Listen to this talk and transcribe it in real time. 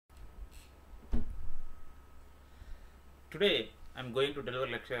Today I am going to deliver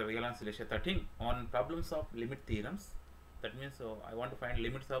lecture lecture 13 on problems of limit theorems. That means I want to find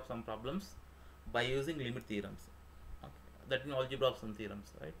limits of some problems by using limit theorems. Okay. That means algebra of some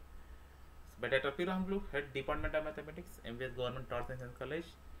theorems, right? So, by Dr.P.Ramulu, Head Department of Mathematics, MBS Government Arts and Science College,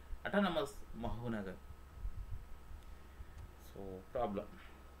 Autonomous Mahunagar. So problem.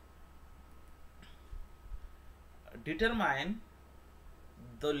 Determine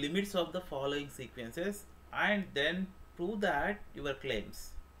the limits of the following sequences and then prove that your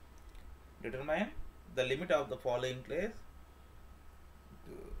claims. Determine the limit of the following claims.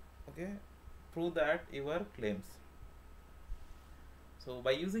 Okay, prove that your claims. So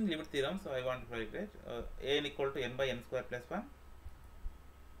by using limit theorem, so I want to calculate an equal to n by n square plus 1,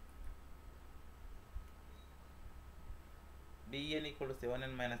 bn equal to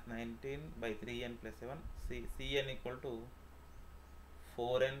 7n minus 19 by 3n plus 7, cn equal to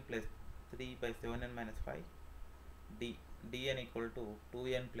 4n plus 3 by 7n minus 5, dn equal to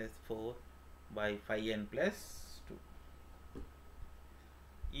 2n plus 4 by 5n plus 2,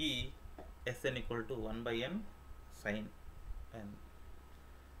 sn equal to 1 by n sin n.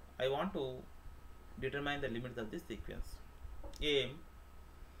 I want to determine the limits of this sequence. Aim,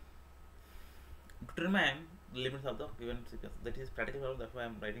 determine the limits of the given sequence. That is practical problem, that's why I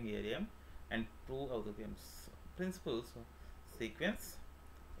am writing here aim, and prove of the games. Principles, sequence,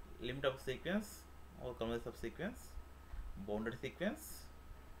 limit of sequence or converse of sequence, bounded sequence,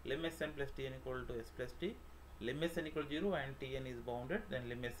 lim sn plus tn equal to s plus t, lim sn equal to 0 and tn is bounded, then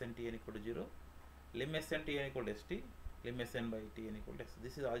lim sn tn equal to 0, lim sn tn equal to st, lim sn by tn equal to x.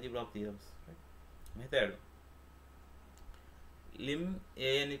 This is algebra of theorems, right? Method. Lim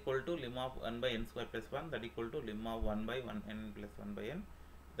an equal to lim of 1 by n square plus 1, that equal to lim of 1 by 1 n plus 1 by n,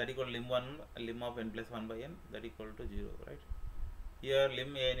 that equal to lim of n plus 1 by n, that equal to 0, right? Here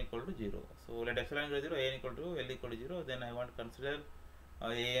lim an equal to 0. So let epsilon equal to 0, an equal to l equal to 0. Then I want to consider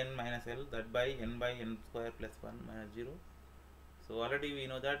an minus l, that by n square plus 1 minus 0. So already we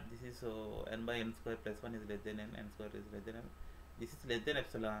know that this is n by n square plus 1 is less than n square is less than n. This is less than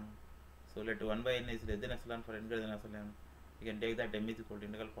epsilon. So let 1 by n is less than epsilon for n greater than epsilon. You can take that m is equal to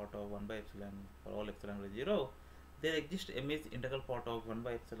integral part of 1 by epsilon for all epsilon equal to 0. There exists m is integral part of 1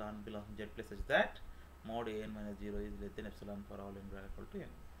 by epsilon belongs to z plus such that mod an minus 0 is less than epsilon for all n equal to n.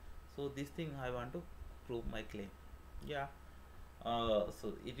 So this thing I want to prove my claim. Yeah.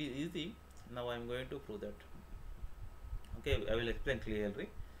 So it is easy. Now I am going to prove that. Okay, I will explain clearly.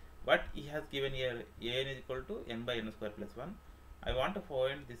 But he has given here an is equal to n by n square plus 1. I want to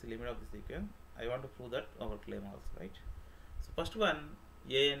find this limit of the sequence. I want to prove that our claim also, right? So first one,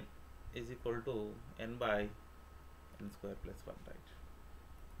 an is equal to n by n square plus 1, right?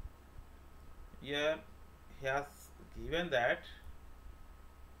 Here he has given that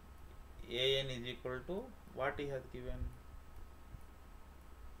an is equal to what he has given,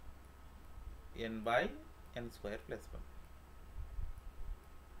 n by n square plus 1.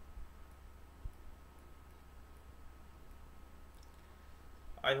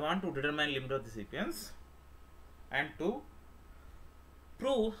 I want to determine limit of the sequence and to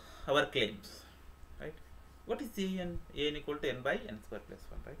prove our claims, right? What is an equal to n by n square plus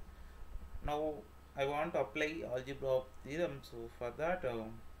 1, right? Now I want to apply algebra of theorem. So for that,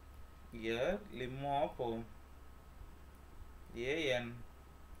 here lim of an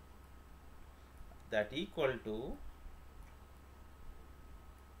that equal to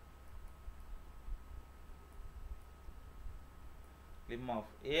lim of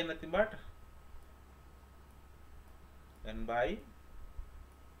a nothing but n by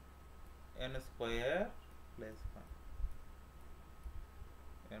n square plus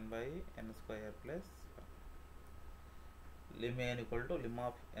 1, n by n square plus 1, lim n equal to lim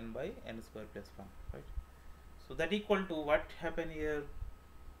of n by n square plus 1, right? So that equal to what happened here,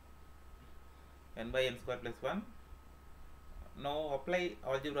 n by n square plus 1. Now apply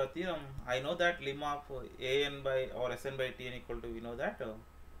algebra theorem. I know that lim of an by or sn by tn equal to, we know that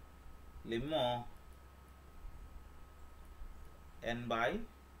lim of n by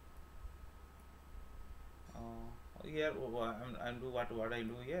here I'm do what I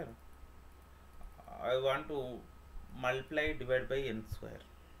do here. I want to multiply divide by n square,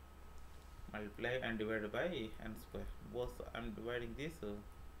 multiply and divide by n square. Both I'm dividing this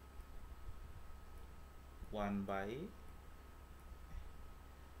 1 by,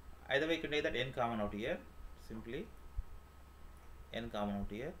 either way you can take that n common out here, simply n common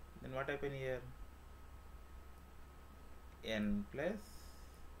out here. Then what happen here, n plus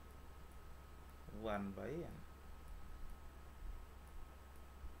 1 by n.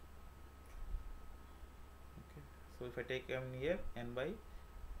 So if I take m here, n by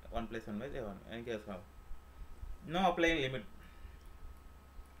 1 plus 1 by 1, n case how. Now applying limit.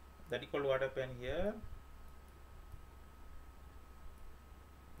 That equal to what happened here?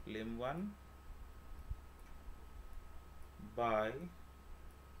 Lim1 by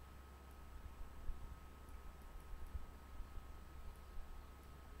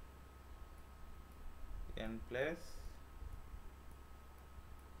n plus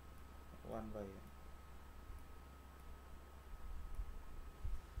 1 by n.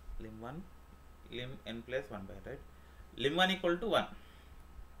 Lim1 lim n plus 1 by, right? Lim1 equal to 1.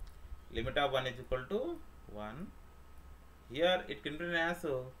 Limit of 1 is equal to 1. Here it can be written as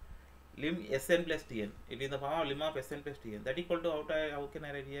lim Sn plus Tn. It is the form of lim of Sn plus Tn. That equal to how can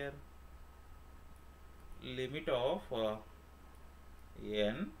I write here? Limit of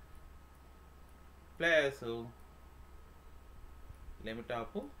n plus limit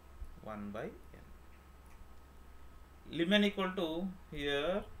of 1 by n. Lim n equal to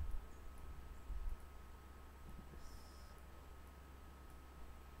here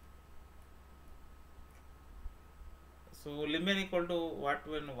so lim n equal to what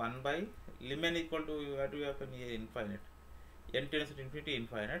when 1 by lim n equal to what we happen here infinite, n tends to infinity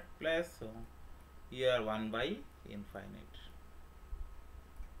infinite plus here 1 by infinite.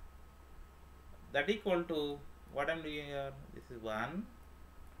 That equal to what I'm doing here, this is 1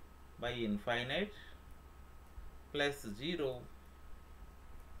 by infinite plus 0,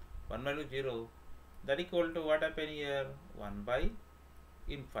 1 by 0, that equal to what happened here, 1 by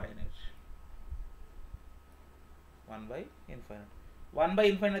infinite. 1 by infinite. 1 by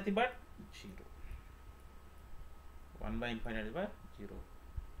infinite nothing but 0. 1 by infinite but 0.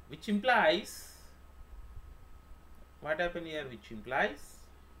 Which implies what happened here, which implies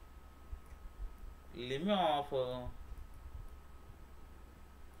limit of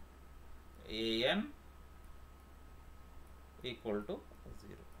an equal to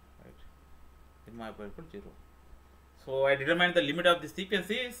 0, right? Limit equal to 0. So I determine the limit of the sequence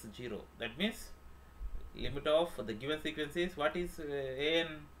is 0. That means limit of the given sequence is what is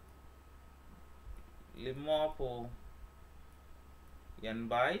an lim of n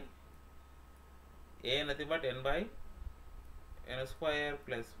by a nothing but n by n square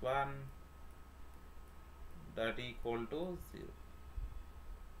plus 1 that equal to 0.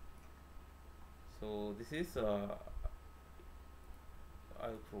 So this is I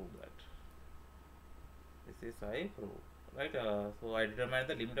prove that. This is I prove, right? So I determine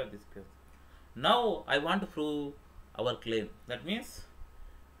the limit of this case. Now I want to prove our claim. That means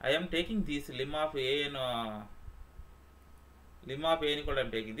I am taking this lim of an equal to, I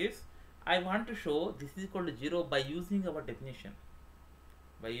am taking this. I want to show this is equal to 0 by using our definition.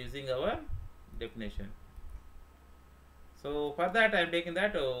 By using our definition. So for that I am taking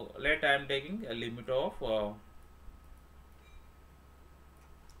that. Let I am taking a limit of. I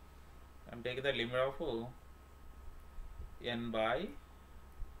am taking the limit of n by.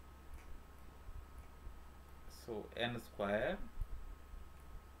 So n square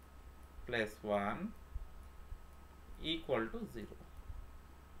plus 1 equal to 0.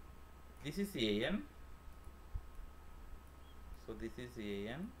 This is an. So this is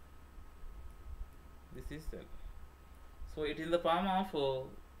an. This is L. So it is in the form of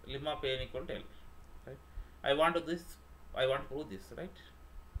lim of an equal to L. Right? I want to prove this, right?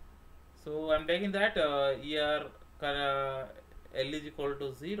 So I am taking that here L is equal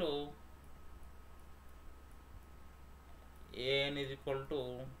to 0. An is equal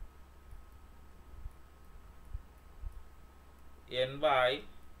to n by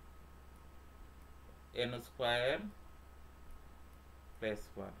n square plus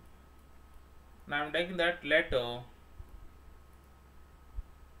 1. Now I am taking that let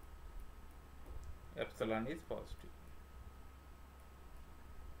epsilon is positive.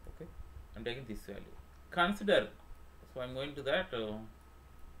 Okay, I am taking this value. Consider, so I am going to that.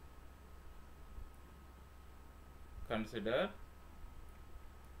 Consider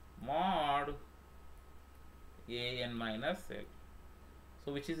mod an minus L.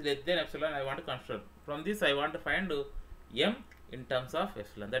 So which is less than epsilon I want to consider. From this I want to find m in terms of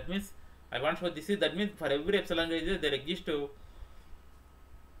epsilon. That means I want to show this is, that means for every epsilon there exists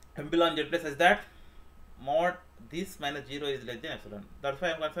m belong z plus such that mod this minus 0 is less than epsilon. That's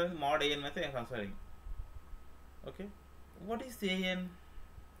why I am considering mod an minus I am considering. Okay. What is an?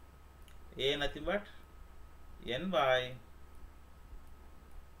 A nothing but n by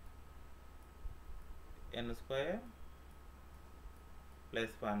n square plus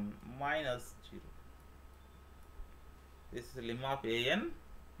 1 minus 0. This is lim of an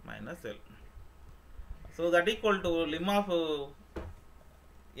minus L. So that equal to lim of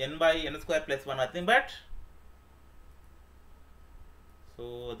n by n square plus 1 nothing but.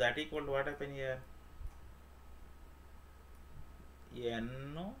 So that equal to what happened here?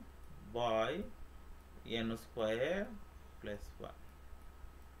 n by n square plus 1.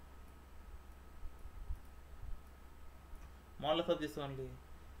 Modulus of this only.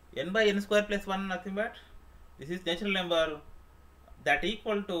 N by n square plus 1 nothing but this is natural number that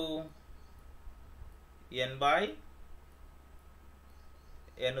equal to n by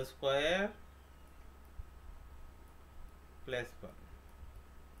n square plus 1.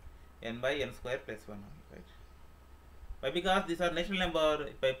 N by n square plus 1 only, right? Why? Because these are natural number.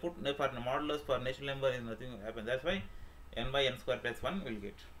 If I put for modulus for natural number is nothing happen. That's why n by n square plus 1 will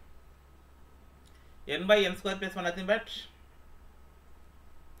get. N by n square plus 1 nothing but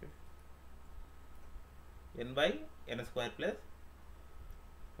n by n square plus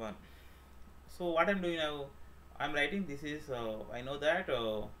 1. So what I'm doing now, I'm writing this is I know that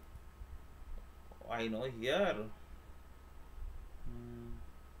I know here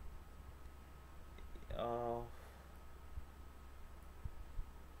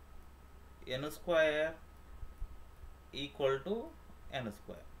n square equal to n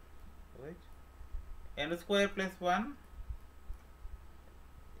square, right? N square plus 1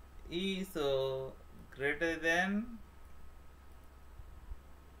 is greater than,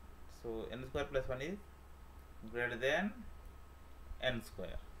 so n square plus 1 is greater than n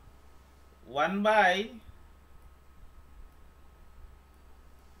square. 1 by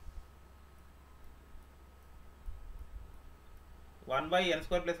n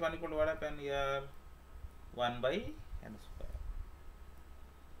square plus 1 equal to what happen here? 1 by n square.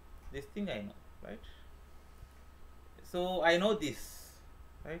 This thing I know, right? So I know this,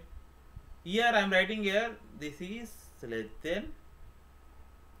 right? Here I am writing here this is less than,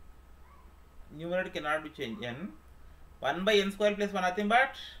 numerator cannot be changed, n. 1 by n square plus 1 nothing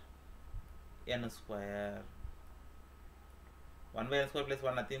but n square. 1 by n square plus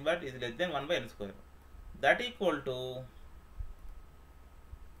 1 nothing but is less than 1 by n square. That equal to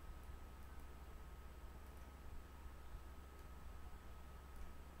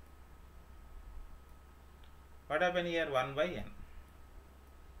what happened here? 1 by n.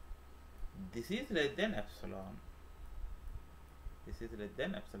 This is less than epsilon. This is less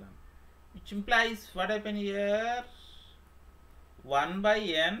than epsilon. Which implies what happened here? 1 by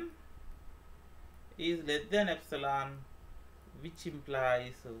n is less than epsilon, which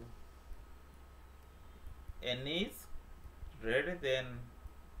implies n is greater than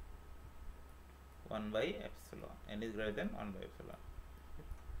 1 by epsilon. N is greater than 1 by epsilon.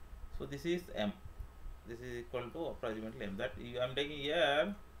 So this is m. This is equal to approximately m. That I am taking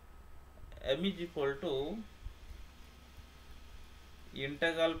here m is equal to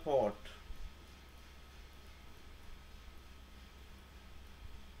integral part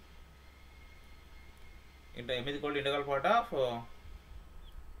m is equal to integral part of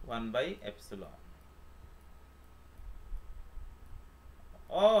 1 by epsilon,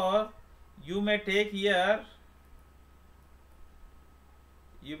 or you may take here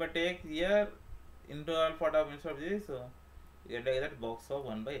integral part of instead of this, so you can take that box of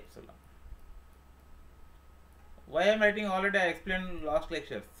 1 by epsilon. Why I am writing already I explained last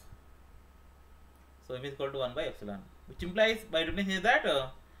lectures. So m is equal to 1 by epsilon, which implies by definition is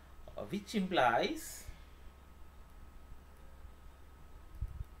that which implies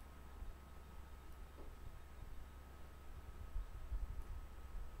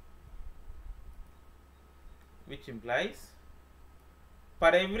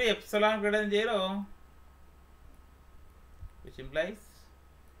for every epsilon greater than 0, which implies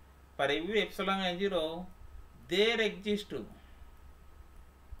for every epsilon and 0 there exists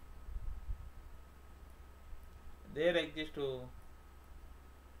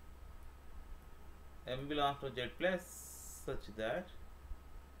m belongs to z plus such that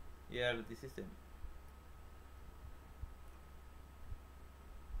here this is m.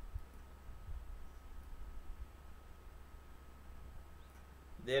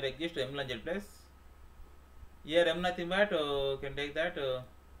 There exists m and z plus, here m nothing but can take that okay,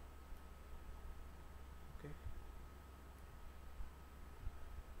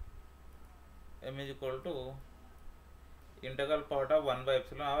 m is equal to integral part of 1 by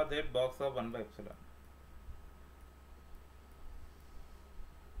epsilon or that box of 1 by epsilon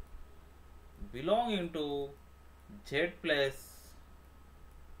belonging to z plus,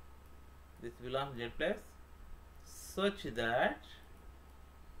 this belongs to z plus such that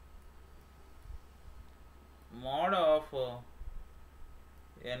mod of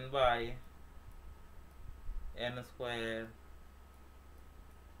n by n square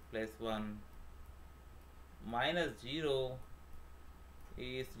plus 1 minus 0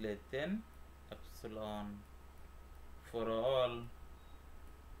 is less than epsilon for all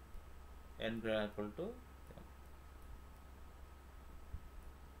n greater than or equal to m.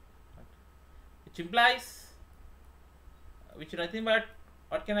 which implies, which is nothing but,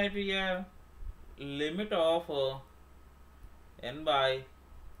 what can I do here? Limit of n by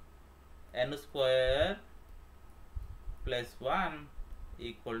n square plus 1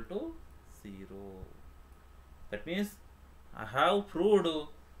 equal to 0. That means I have proved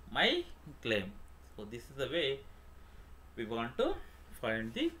my claim. So this is the way we want to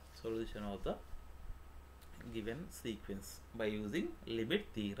find the solution of the given sequence by using limit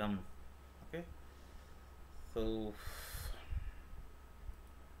theorem. Okay, so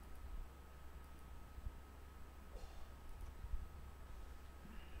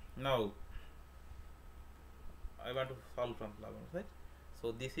now I want to solve from problem, right?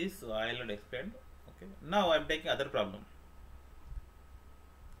 So this is I already explained. Okay, now I am taking other problem.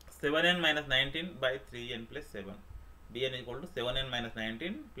 7n minus 19 by 3n plus 7. Bn is equal to 7n minus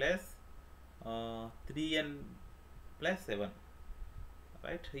 19 plus 3n plus 7.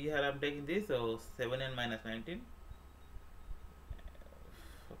 Right, here I am taking this, so 7n minus 19.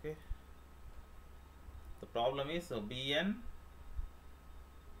 Okay, the problem is Bn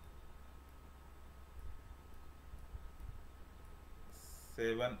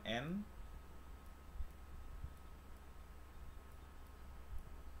seven n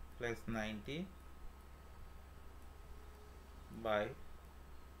plus 90 by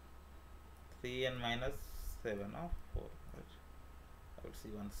 3n minus 7 of 4. Right. I will see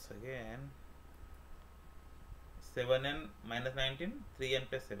once again. 7n minus 19, 3n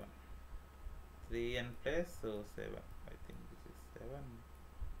plus 7. 3n plus 7. I think this is 7.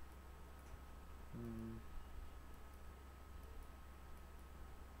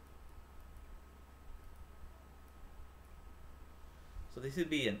 So this is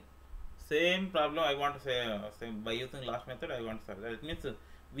Bn. Same problem I want to say, same by using last method I want to solve. That means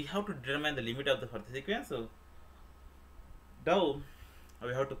we have to determine the limit of the first sequence. So now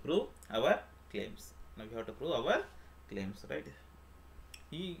we have to prove our claims. Now we have to prove our claims, right?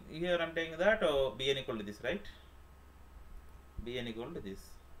 Here I am taking that Bn equal to this, right? Bn equal to this.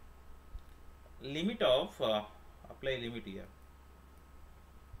 Limit of apply limit here.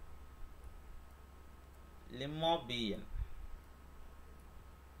 Lim of Bn.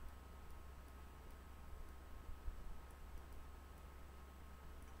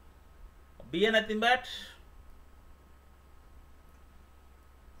 Bn nothing but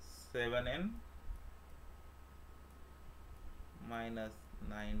 7n minus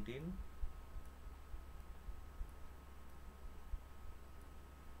 19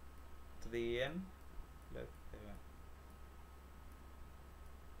 3n plus 7.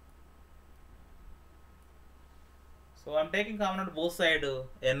 So I am taking common on both sides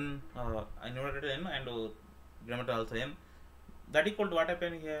n, numerator n and denominator also n. That equal to what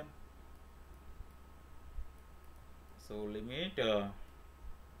happened here? So limit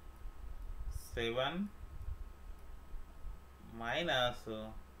 7 minus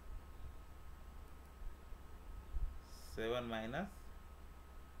 7 minus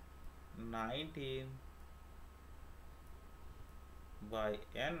 19 by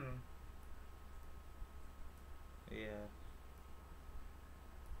n here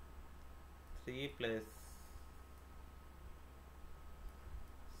 3 plus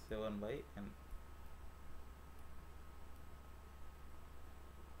 7 by n.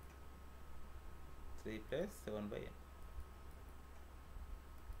 Plus 7 by n.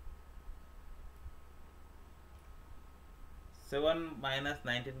 Seven minus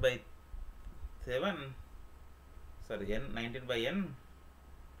 19 by 7. Sorry, n 19 by n.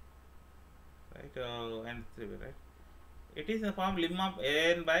 Right, and 3 by, right. It is in the form lim of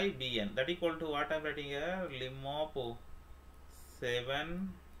n by bn. That equal to what I am writing here? Lim of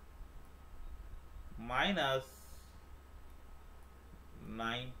 7 minus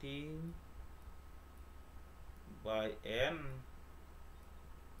 19 by n.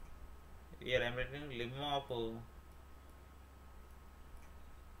 Here I am writing lim of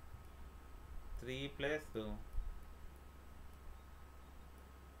 3 plus so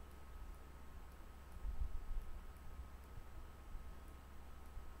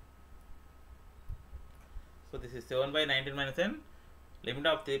this is 7 by 19 minus n, limit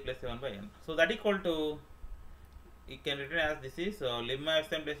of 3 plus 7 by n. So that equal to, you can written as this is lim of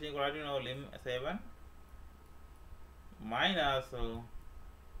 7 plus equal to lim 7 minus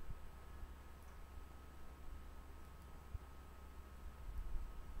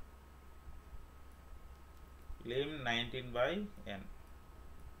lim 19 by n.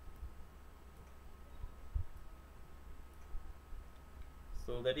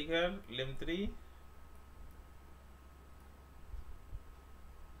 So that equal lim 3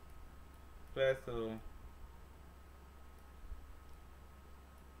 plus 7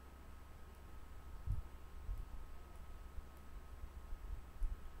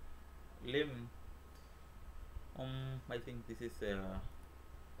 lim I think this is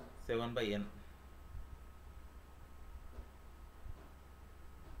 7 by n.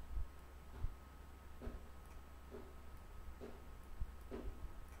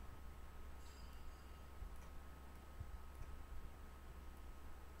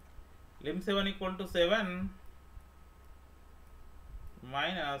 Lim 7 equal to 7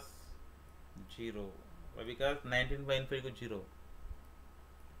 minus 0, because 19 by infinity equal to 0.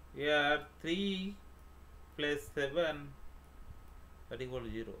 Here 3 plus 7, that equal to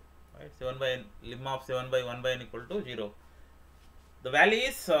 0, right? 7 by n, lim of 7 by 1 by n equal to 0. The value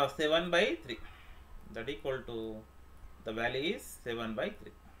is 7 by 3, that equal to, the value is 7 by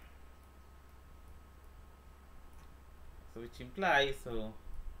 3. So which implies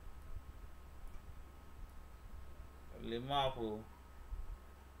lim of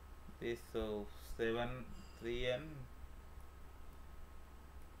this 7 3n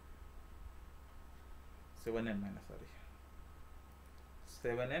 7n minus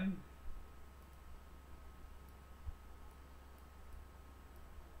 7n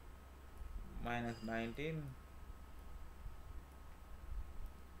minus 19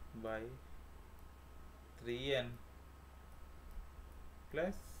 by 3n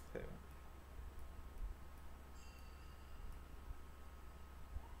plus 7.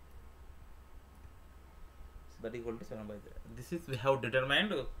 So that equal to 7 by 3. This is, we have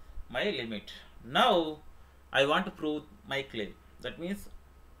determined my limit. Now I want to prove my claim. That means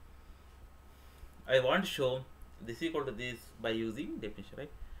I want to show this equal to this by using definition,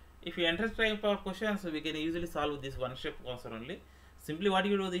 right? If you interest type of questions, we can easily solve this one step answer only. Simply what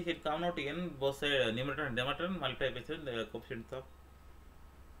you do, you can come out n both side numerator and denominator, multiply by the coefficients of,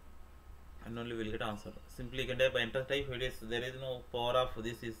 and only will get answer. Simply you can type by interest type. It is, there is no power of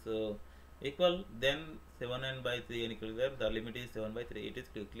this is equal, then 7n by 3n equal there. The limit is 7 by 3. It is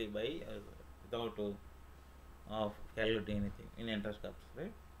quickly by without calculating anything in interest curves,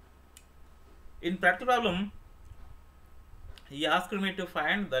 right? In practical problem, he asked me to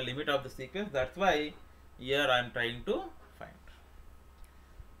find the limit of the sequence. That's why here I am trying to find.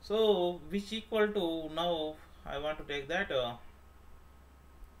 So which equal to, now I want to take that.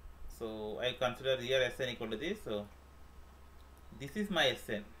 So I consider here Sn equal to this. So this is my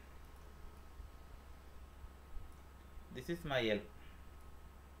Sn. This is my L.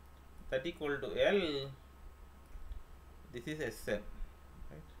 That equal to L. This is Sn.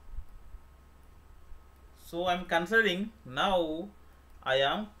 Right. So I am considering, now I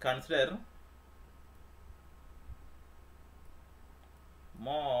am consider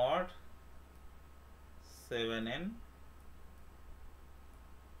mod 7n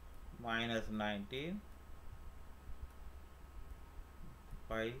minus 19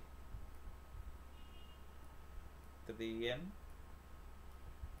 by 3n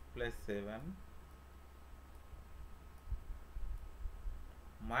plus 7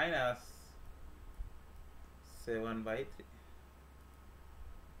 minus 7 by 3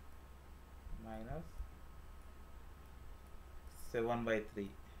 minus 7 by 3,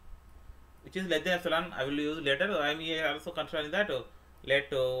 which is less than epsilon. I will use later. I am here also considering that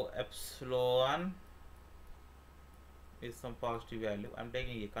let epsilon is some positive value. I am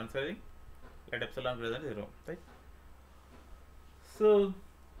taking it, considering let epsilon greater than 0, right? So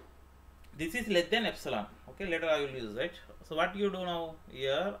this is less than epsilon. Okay, later I will use, right? So what you do now,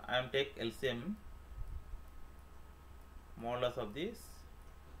 here I am take LCM modulus of this,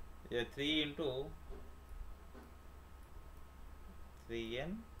 here 3 into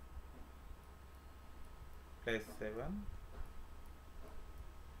 3n plus 7.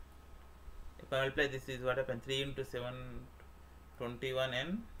 If I multiply, this is what happened, 3 into 7,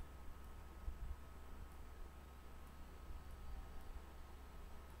 21n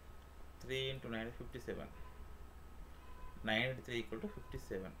into 9 is 57. 9 into 3 equal to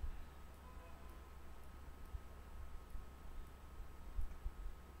 57.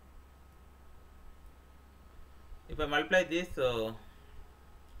 If I multiply this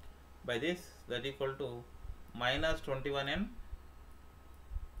by this, that equal to minus 21n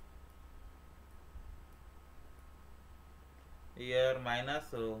here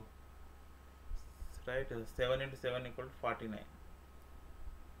minus right 7 into 7 equal to 49.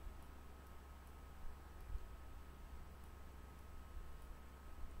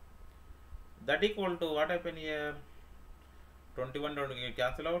 That equal to what happened here, 21 don't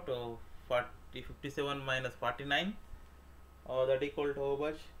cancel out, 57 minus 49, that equal to how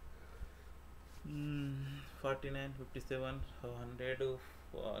much? 49, 57, 100,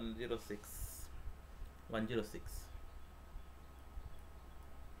 106, 106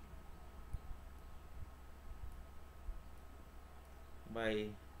 by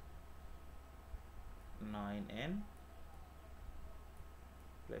 9n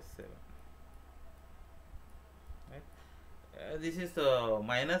plus 7, right? This is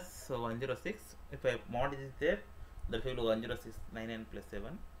minus 106. If I mod is there, that will be 106 9n plus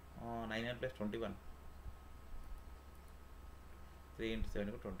 7, 9n plus 21, 3 into 7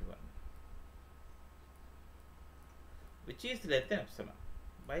 equal 21, which is less than epsilon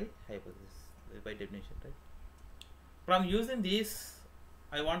by hypothesis, by definition, right? From using this,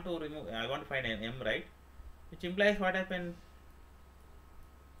 I want to find an m, right? Which implies what happened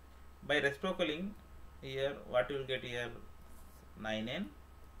by reciprocaling here, what you will get here, 9n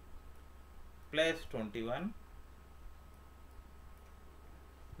plus 21,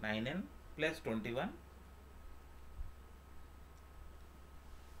 9n plus 21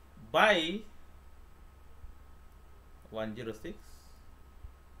 by 106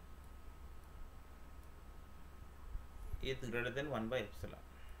 is greater than 1 by epsilon.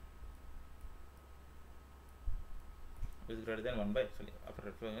 Is greater than 1 by epsilon. After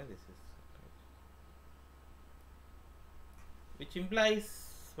referring this is right. Which implies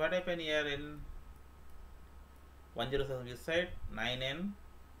what happened here in 106 on this side, 9n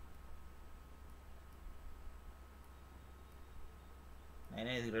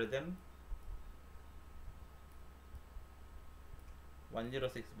is greater than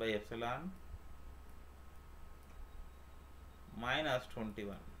 106 by epsilon minus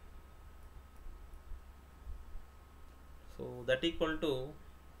 21. So that equal to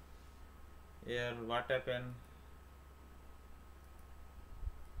here what happened,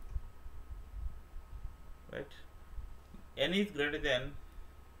 right? N is greater than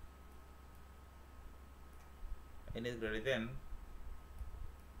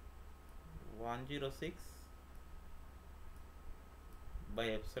 106 by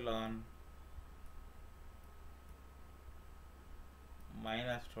epsilon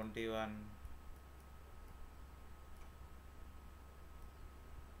minus 21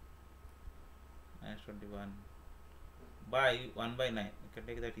 by 1 by 9. You can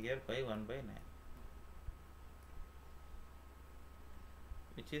take that here by 1 by 9,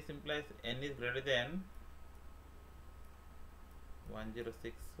 which is implies n is greater than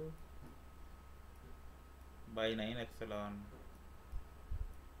 106 by 9 epsilon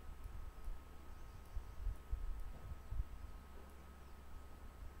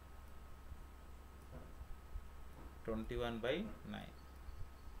 (21 by 9).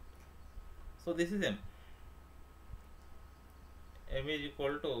 So this is m. M is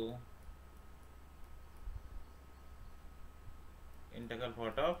equal to integral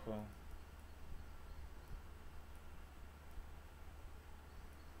part of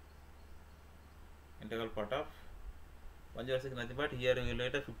integral part of 106 nothing but here you will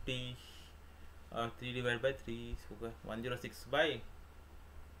get a 50 3 divided by 3 square 106 by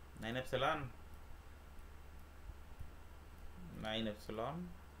 9 epsilon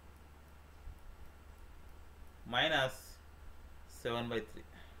minus 7 by 3,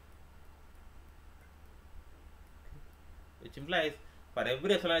 which implies for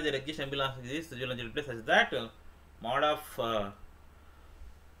every epsilon that exists and belongs to this geological place such that mod of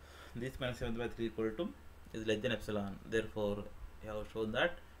this minus 7 by 3 equal to is less than epsilon. Therefore, we have shown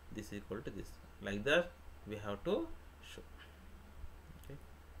that this is equal to this. Like that, we have to show. Okay.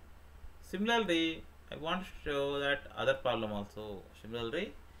 Similarly, I want to show that other problem also.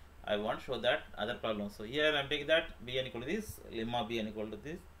 I want to show that other problem. So here I am taking that bn equal to this, lemma bn equal to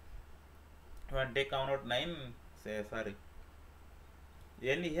this. I want to take common out 9.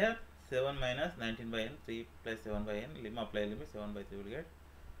 N here 7 minus 19 by n, 3 plus 7 by n, lemma apply limit 7 by 3 will get.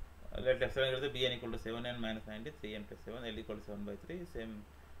 Let epsilon equal to bn equal to 7n minus 19, 3n plus 7, L equal to 7 by 3. Same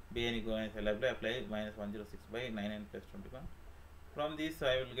bn equal to apply minus 106 by 9n plus 21. From this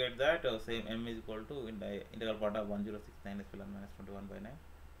I will get that same m is equal to integral part of 106 9 epsilon minus 21 by 9.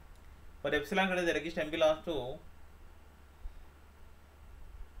 For epsilon greater than register m belongs to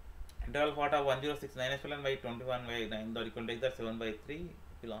integral part of 106 9 epsilon by 21 by 9, or you can take that 7 by 3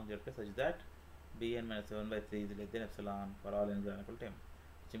 belongs to place such that bn minus 7 by 3 is less than epsilon for all n greater than equal to m,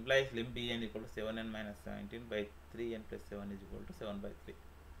 which implies lim bn equal to 7n minus 19 by 3n plus 7 is equal to 7 by 3.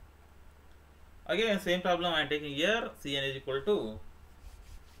 Again same problem I am taking here, Cn is equal to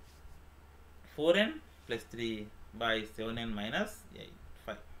 4n plus 3 by 7n minus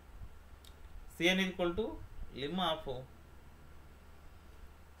 5. Cn is equal to lemma of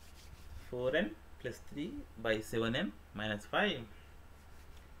 4n plus 3 by 7n minus 5.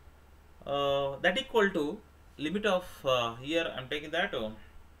 That equal to limit of here I am taking that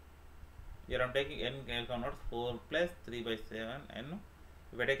here I am taking n common out 4 plus 3 by 7 n.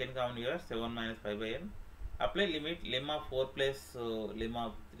 If I take n common here 7 minus 5 by n, apply limit lemma 4 plus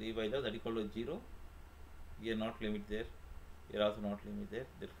lemma 3 by that equal to 0, Here not limit there. Here also not limit there.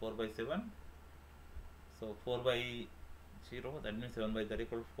 There 4 by 7. So 4 by 0, that means 7 by 3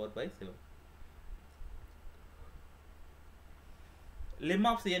 equal to 4 by 7. Lim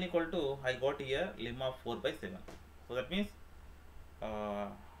of Cn equal to, I got here lim of 4 by 7. So that means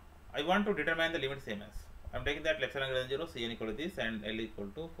I want to determine the limit same as. I am taking that epsilon greater than 0, Cn equal to this and L equal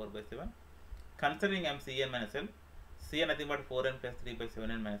to 4 by 7. Considering I am Cn minus L, Cn nothing but 4n plus 3 by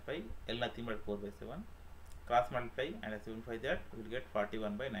 7n minus 5, L nothing but 4 by 7. Cross multiply and I simplify that, we will get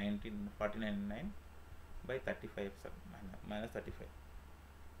 41 by 19, 49 9 by 35 minus 35.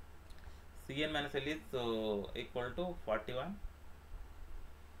 Cn minus L is equal to 41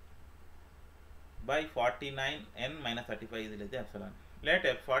 by 49 n minus 35 is less than epsilon. Let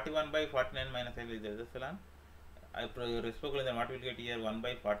f 41 by 49 minus L is less than epsilon. I reciprocal, then what we will get here 1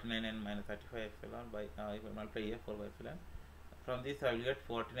 by 49 n minus 35 epsilon by if I multiply here 4 by epsilon. From this I will get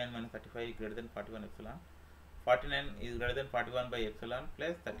 49 minus 35 greater than 41 epsilon. 49 is greater than 41 by epsilon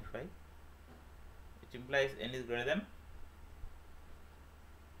plus 35, which implies n is greater than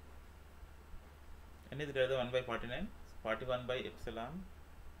 1 by 49, 41 by epsilon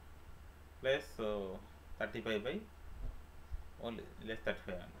plus 35 by only less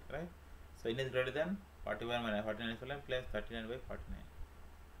 35, right? So n is greater than 41 minus 49 epsilon plus 39 by 49,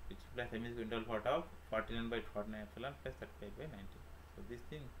 which implies m is interval part of 49 by 49 epsilon plus 35 by 90. So this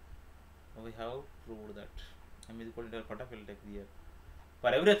thing we have proved that m is equal to interval part of L take here. For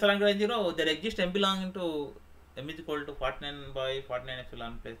every epsilon greater than 0, there exists m belonging to m is equal to 49 by 49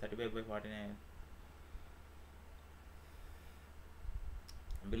 epsilon plus 35 by 49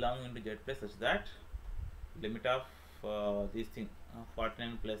 belonging to Z plus such that limit of this thing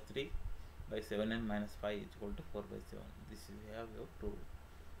 49 plus 3 by 7n minus 5 is equal to 4 by 7. This is we have proved.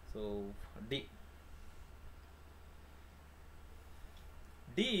 So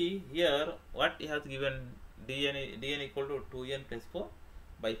D here what he has given dn equal to 2n plus 4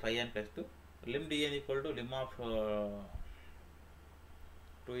 by 5n plus 2. Lim dn equal to lim of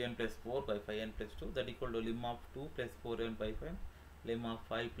 2n plus 4 by 5n plus 2, that equal to lim of 2 plus 4n by 5. Lim of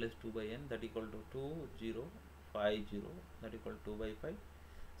 5 plus 2 by n, that equal to 2 0 5 0, that equal to 2 by 5.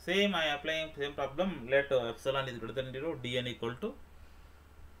 Same I am applying same problem. Let epsilon is greater than 0, dn equal to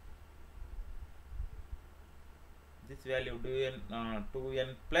this value dn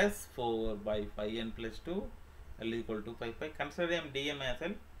 2n plus 4 by 5n plus 2, L equal to 5 pi. Consider m dn minus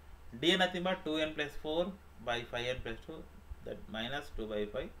L, dn nothing but 2n plus 4 by 5n plus 2, that minus 2 by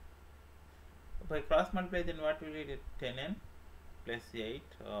 5. If I cross multiply, then what will it 10n plus 8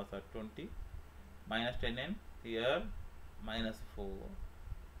 sorry 20 minus 10n here minus 4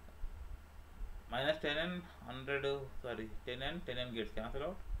 minus 10n 100 sorry 10n gets cancelled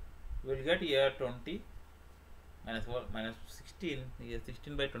out. We will get here 20 minus 4 minus 16 here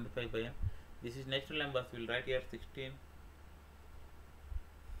 16 by 25 by n. This is natural numbers, we will write here 16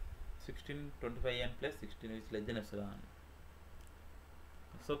 25 n plus 16, which is less than epsilon.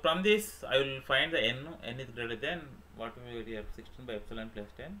 So from this I will find the n is greater than what we will here 16 by epsilon plus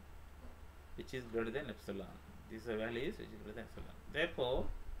 10, which is greater than epsilon. This value is which is greater than epsilon. Therefore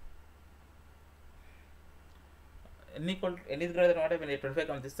n is greater than what when 25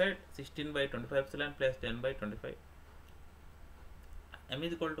 comes this side, 16 by 25 epsilon plus 10 by 25. M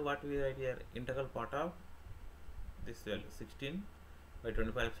is equal to what we write here integral part of this value 16 by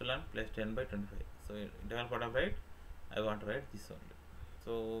 25 epsilon plus 10 by 25. So integral part of right, I want to write this only.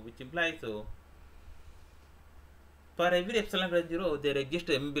 So which implies so for every epsilon greater than 0, there exists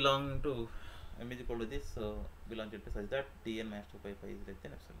m belonging to m is equal to this belongs to such that dn minus 2 pi is less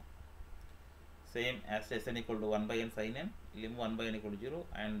than epsilon. Same as Sn equal to 1 by n sin n, lim 1 by n equal to 0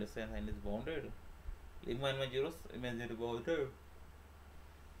 and sin is bounded, lim 1 by 0 is bounded,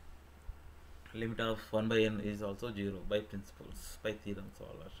 limit of 1 by n is also 0 by principles, by theorems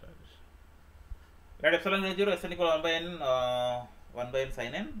all are established. Let epsilon is 0, Sn equal to 1 by n 1 by n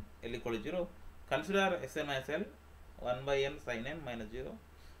sin n, L equal to 0. Consider Sn minus L 1 by n sin n minus 0,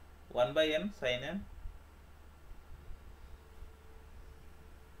 1 by n sin n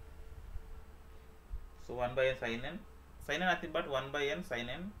so 1 by n sin n nothing but 1 by n sin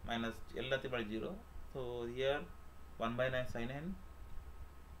n minus L nothing but 0. So here 1 by n sin n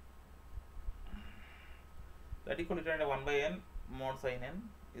that equal to 1 by n mod sin n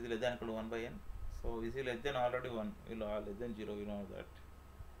is less than equal to 1 by n. So this is less than already 1, will less than 0, we know that.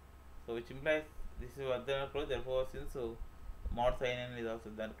 So which implies this is less than equal, therefore since mod sin n is also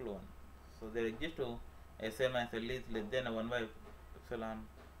less than equal to 1. So there exists to Sn minus L is less than 1 by epsilon.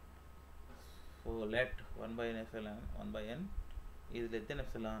 So let 1 by n epsilon 1 by n is less than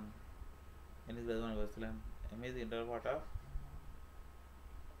epsilon, n is less than 1 by epsilon, m is integral part of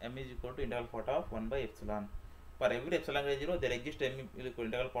m is equal to integral part of 1 by epsilon. for every epsilon greater than 0 there exists m equal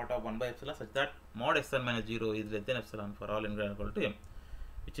integral part of 1 by epsilon such that mod n minus 0 is less than epsilon for all n greater equal to m,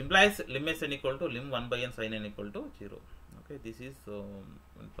 which implies lim n equal to lim 1 by n sin n equal to 0. Okay, this is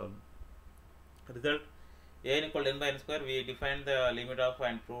result. A n equal to n by n square, we defined the limit of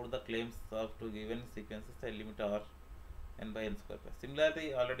and proved the claims of two given sequences and limit are n by n square. Similarly,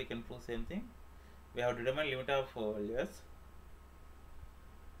 already can prove same thing. We have determined limit of yes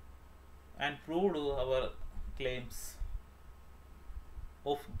and proved our claims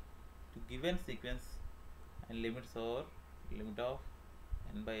of two given sequence and limits are limit of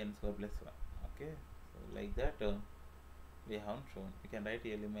n by n square plus 1. Okay, so like that we haven't shown. We can write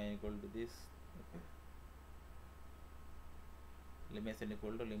here lim n equal to this. Okay, lim s n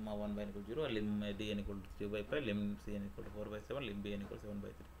equal to lim 1 by n equal to 0, lim d n equal to 3 by 5, lim c n equal to 4 by 7, lim b n equal to 7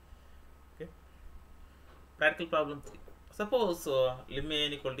 by 3. Okay, practical problem 3. Suppose lim a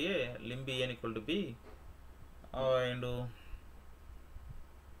n equal to a, lim b n equal to b, and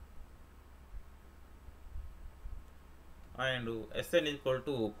Sn is equal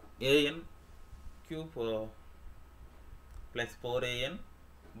to an cube plus 4an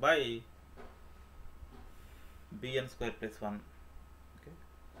by bn square plus 1. Okay,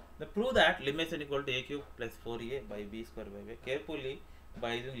 the prove that lim Sn equal to a cube plus 4a by b square by b carefully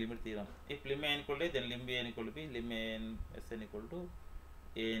by using limit theorem. If lim n equal to a, then lim bn equal to b, lim n Sn equal to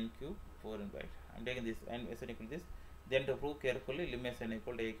an cube 4n by. I am taking this and Sn equal to this. Then to prove carefully lim Sn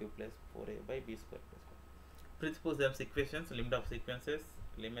equal to a cube plus 4a by b square plus 1. Principles them equations, limit of sequences,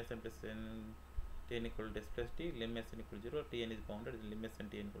 lim Sn plus n tn equal to s plus t, lim Sn equal to 0, tn is bounded, lim Sn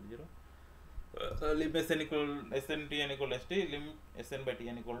tn equal to 0. Lim Sn equal Sn tn equal to st, lim Sn by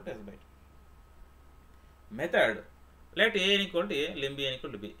tn equal to s by t. Method: let an equal to a, lim bn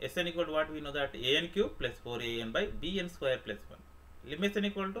equal to b. Sn equal to what? We know that an cube plus 4an by bn square plus 1. Lim Sn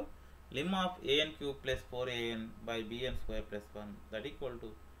equal to lim of an cube plus 4an by bn square plus 1. That equal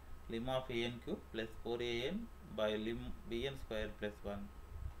to lim of an cube plus 4an by lim bn square plus 1.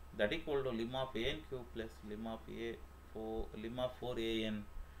 That equal to lim of an cube plus lim of 4an.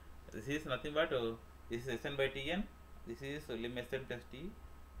 This is nothing but this is Sn by tn. This is lim Sn plus t.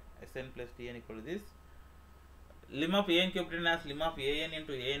 Sn plus tn equal to this. Lim of an cube written as lim of an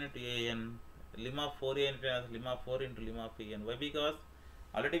into an into an. Lim of 4an written as lim of 4 into lim of an. Why? Because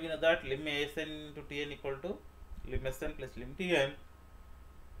already we know that lim Sn into tn equal to lim Sn plus lim tn.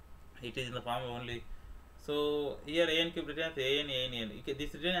 It is in the form only. So here an cube written as an.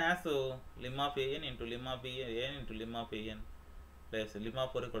 This written as lim of an into lim of an into lim of an plus lim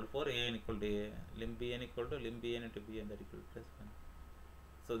of 4 equal to 4, an equal to a, lim bn equal to lim bn into bn, that equal to plus 1.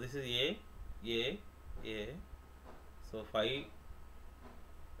 So this is a. So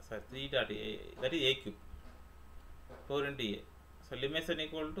 3 dot a, that is a cube, 4 into a. So lim Sn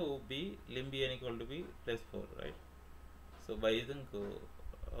equal to b, lim bn equal to b plus 4, right? So by using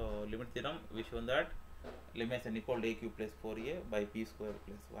limit theorem, we shown that lim Sn equal to a cube plus 4a by b square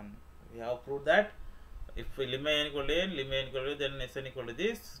plus 1. We have proved that if lim n equal to n, lim n equal to then Sn equal to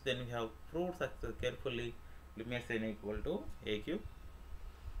this, then we have proved success carefully lim Sn equal to a cube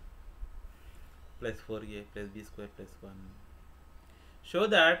plus 4a plus b square plus 1. Show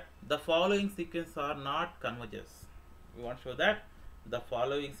that the following sequence are not converges. We want to show that the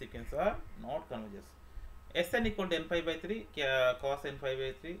following sequence are not converges. Sn equal to n pi by 3 cos n pi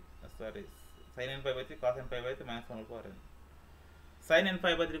by 3, sorry, sin n pi by 3 cos n pi by 3 minus 1 over n. Sin n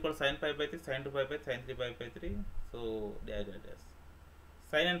pi by 3 equal to sin pi by 3, sin 2 pi by 3, sin 3 pi by 3. So dash.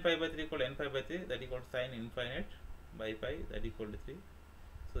 Sin n pi by 3 equal to n pi by 3, that equal to sin infinite by pi, that equal to 3.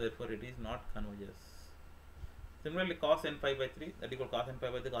 So therefore it is not converges. Similarly cos n pi by 3, that equal to cos n pi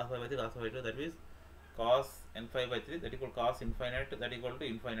by 3, cos pi by 3, cos pi by 2, that is cos n pi by 3, that equal to cos infinite, that equal to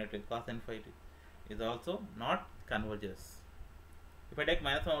infinite, cos n pi is also not converges. If I take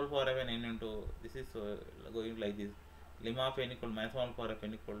minus 1 whole power of n into, this is going like this, lim of n equal to minus 1 whole power of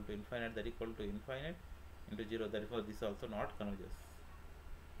n equal to infinite, that equal to infinite into 0, therefore this also not converges.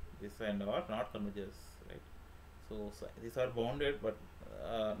 This and are not converges, right? So these are bounded but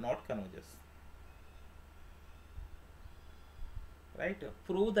not converges, right?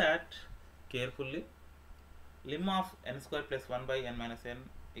 Prove that carefully. Lim of n square plus 1 by n minus n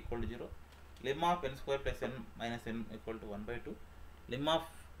equal to 0. Lim of n square plus n minus n equal to 1 by 2. Lim of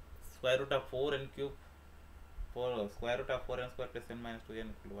square root of 4n cube, square root of 4n square plus n minus 2n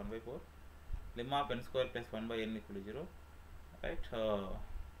equal to 1 by 4. Lim of n square plus 1 by n equal to 0, right?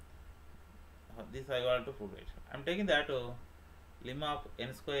 This I want to prove it. I am taking that lim of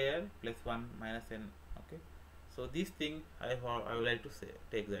n square plus 1 minus n. Okay, so this thing I would like to say,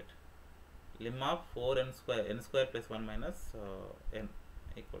 take that lim of 4n square plus 1 minus n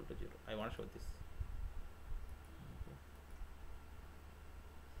equal to 0. I want to show this.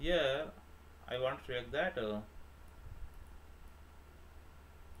 here I want to check that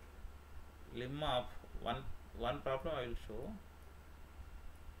lim of one problem I will show.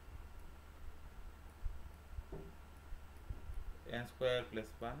 N square plus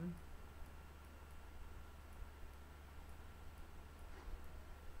 1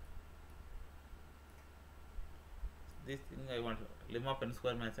 this thing I want lim of n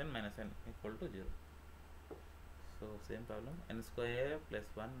square minus n equal to 0. So same problem, n square plus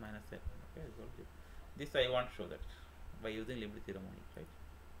 1 minus n, okay, equal to 0. This I want to show that by using limit theorem only, right?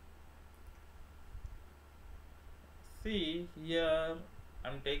 See here I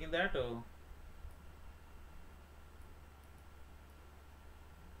am taking that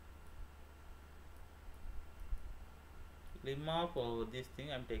lim of this thing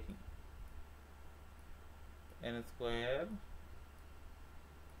I am taking n square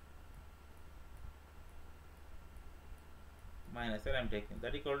minus n I am taking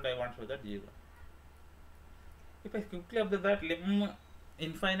that equal to I want to show that 0. If I quickly observe that lim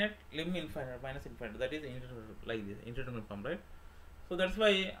infinite minus infinite, that is like this indeterminate form, right? So that's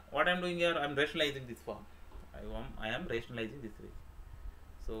why what I am doing here, I am rationalizing this form. I am rationalizing this way.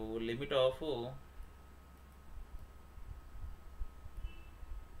 So limit of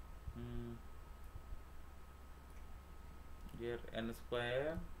here n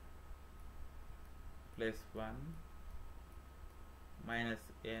square plus 1 minus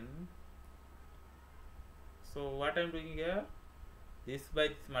n. So what I am doing here, this by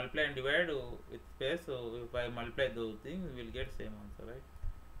this multiply and divide with space. So if I multiply those things, we will get same answer, right?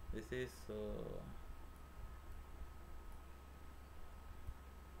 This is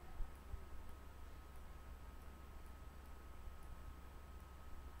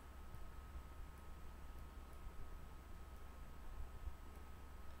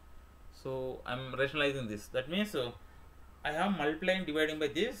so I am rationalizing this. That means I am multiplying dividing by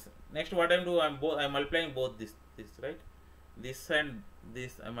this. Next what I am doing, I am multiplying both this right, this and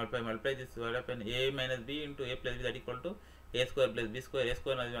this. I multiply this. What happen, a minus b into a plus b, that equal to a square plus b square. A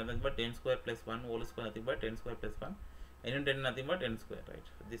square nothing but n square plus 1 whole square nothing but n square plus 1, n into n nothing but n square, right?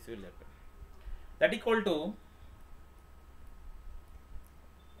 This will happen. That equal to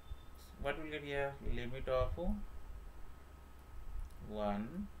what will get here, limit of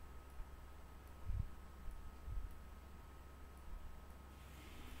 1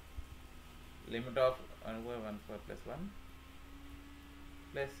 limit of 1 over 1 square plus 1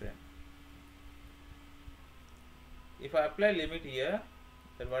 plus n. If I apply limit here,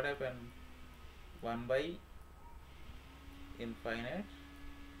 then what happen, 1 by infinite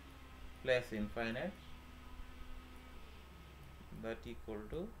plus infinite, that equal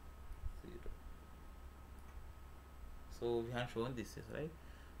to 0. So we have shown this is right.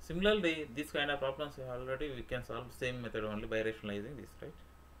 Similarly, this kind of problems already we can solve same method only by rationalizing this, right?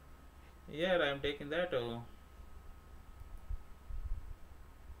 Here I am taking that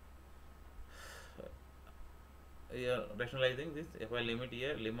here rationalizing this. If I limit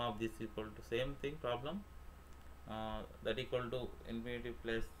here, lim of this equal to same thing problem, that equal to infinity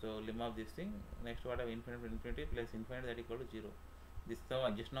plus lim of this thing. Next what I have infinity plus infinity, that equal to 0. This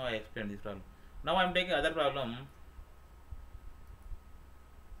just now I explained this problem. Now I am taking other problem.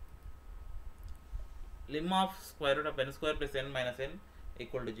 Lim of square root of n square plus n minus n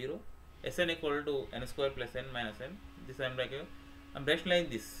equal to 0. Sn equal to n square plus n minus n. This I am like I am rationalizing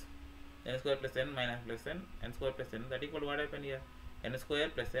this. N square plus n minus plus n, n square plus n, that equal to what happened here, n square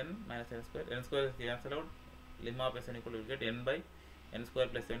plus n minus n square is cancelled out. Lim of Sn equal to get n by n square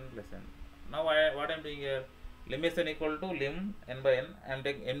plus n plus n. Now what I am doing here, lim Sn equal to lim n by n. I am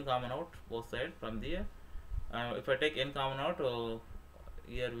taking n common out both sides from the if I take n common out,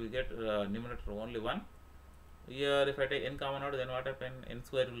 here we get numerator only 1. Here if I take n common out, then what happen, n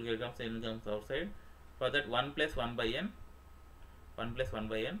square will get n comes outside. For that 1 plus 1 by n, 1 plus 1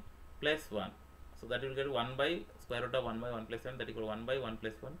 by n plus 1. So that will get 1 by square root of 1 by 1 plus n, that equal 1 by 1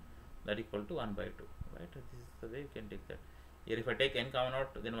 plus 1, that equal to 1 by 2, right? This is the way you can take that. Here if I take n common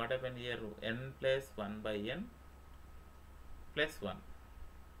out, then what happen here, n plus 1 by n plus 1.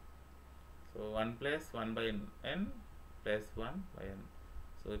 So 1 plus 1 by n plus 1 by n.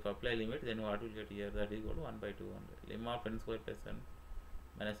 So if I apply limit, then what will get here, that is equal to 1 by 2 only. Lim of n square plus n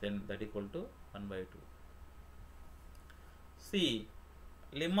minus n, that equal to 1 by 2. See,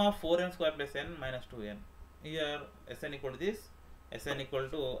 lim of 4n square plus n minus 2n. Here Sn equal to this, Sn equal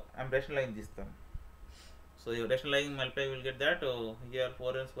to, I am rationalizing this term. So you rationalizing multiply, will get that here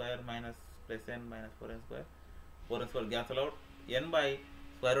 4n square minus plus n minus 4n square. 4n square cancel out, n by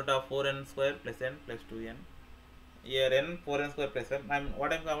square root of 4n square plus n plus 2n. Here n 4n square plus n.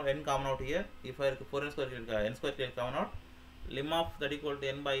 What I am n common out here. If I 4n square n square common out, lim of that equal to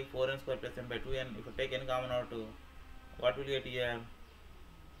n by 4n square plus n by 2n. If you take n common out, what will get here?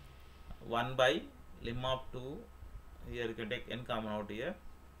 1 by lim of 2. Here you can take n common out here,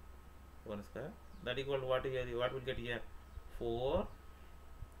 1 square. That equal to what here? What will get here? 4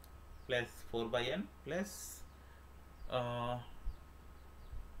 plus 4 by n plus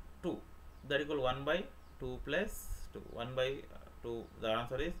 2. That equal 1 by 2 plus 2. 1 by 2. The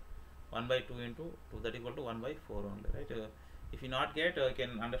answer is 1 by 2 into 2. That equal to 1 by 4 only, right? If you not get, you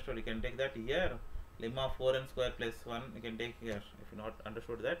can understood. You can take that here. Lim of 4n square plus 1. You can take here. If you not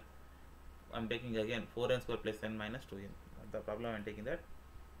understood that, I'm taking again 4n square plus n minus 2n. The problem I'm taking that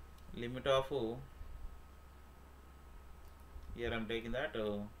limit of here I'm taking that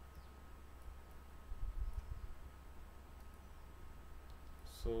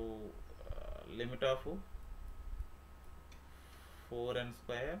limit of 4n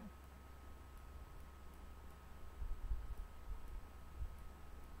square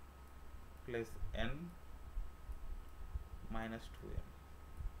plus n minus 2n,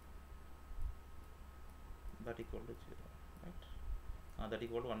 that equal to 0, right? That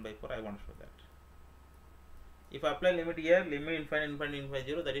equal to 1 by 4. I want to show that. If I apply limit here, limit infinite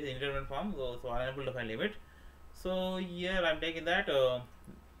 0, that is indeterminate form, so unable to find limit. So here I am taking that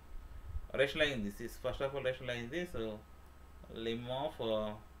rationalizing this. Is first of all rationalizing this. Lim of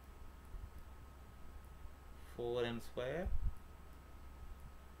 4n square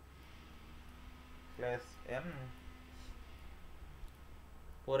plus n,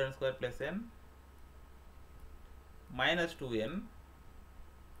 4n square plus n minus 2n,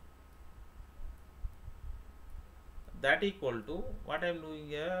 that equal to what I am doing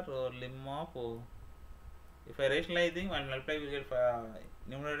here, lim of if I rationalizing and multiply, will get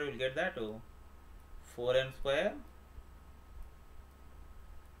numerator will get that 4n square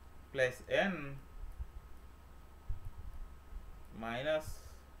plus n minus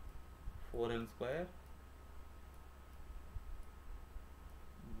 4n square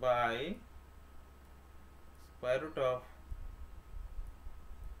by square root of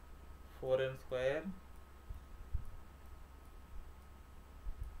 4n square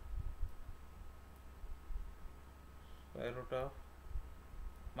square root of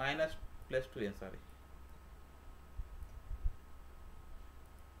minus plus 2n, sorry.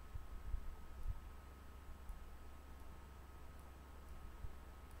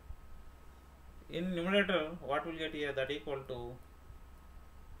 In numerator, what will get here? That equal to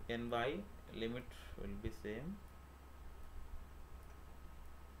n by limit will be same,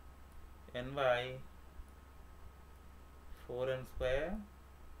 n by 4n square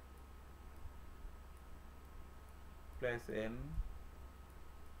plus n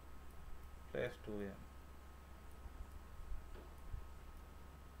plus 2n.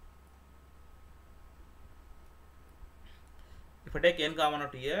 If I take n common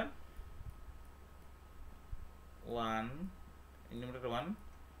out here, 1 in numerator 1,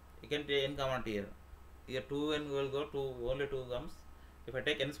 you can take n common out here. Here 2n will go to only 2 comes. If I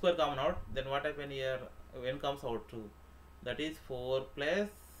take n square common out, then what happen here? N comes out 2. That is 4 plus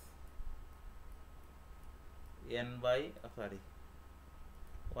n by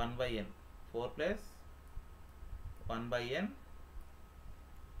 1 by n. 4 plus 1 by n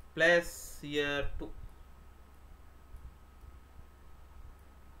plus here 2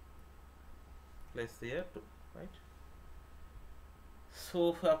 plus here 2, right? So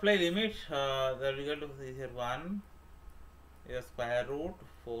if apply limit, the result is here 1 is square root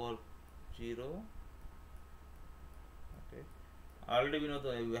 4 0. Okay, already we know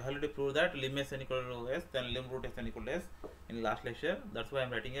we already proved that lim s n equal to s, then lim root s n equal to s in last lecture. That's why I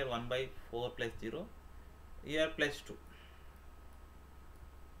am writing here 1 by 4 plus 0, here plus 2.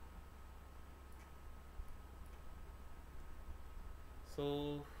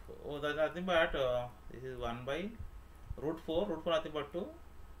 So that's nothing but this is 1 by root 4 nothing but 2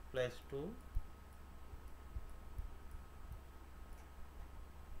 plus 2,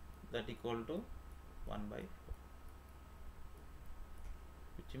 that equal to 1 by 4,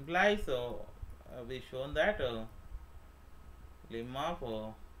 which implies we shown that lim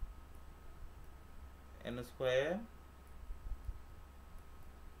of n square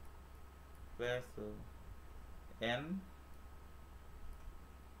plus n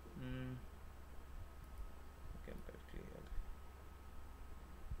okay, clear.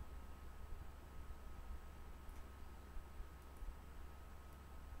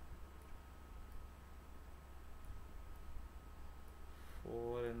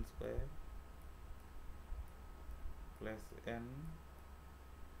 Four n square plus n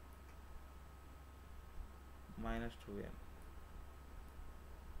minus 2n.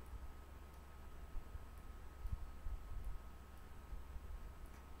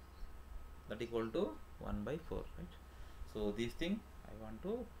 that equal to 1 by 4, right? So this thing I want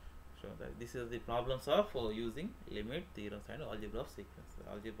to show that this is the problems of using limit, theorems and algebra of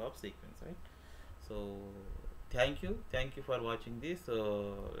sequence, right? So thank you for watching this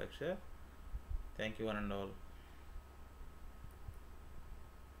lecture. Thank you one and all.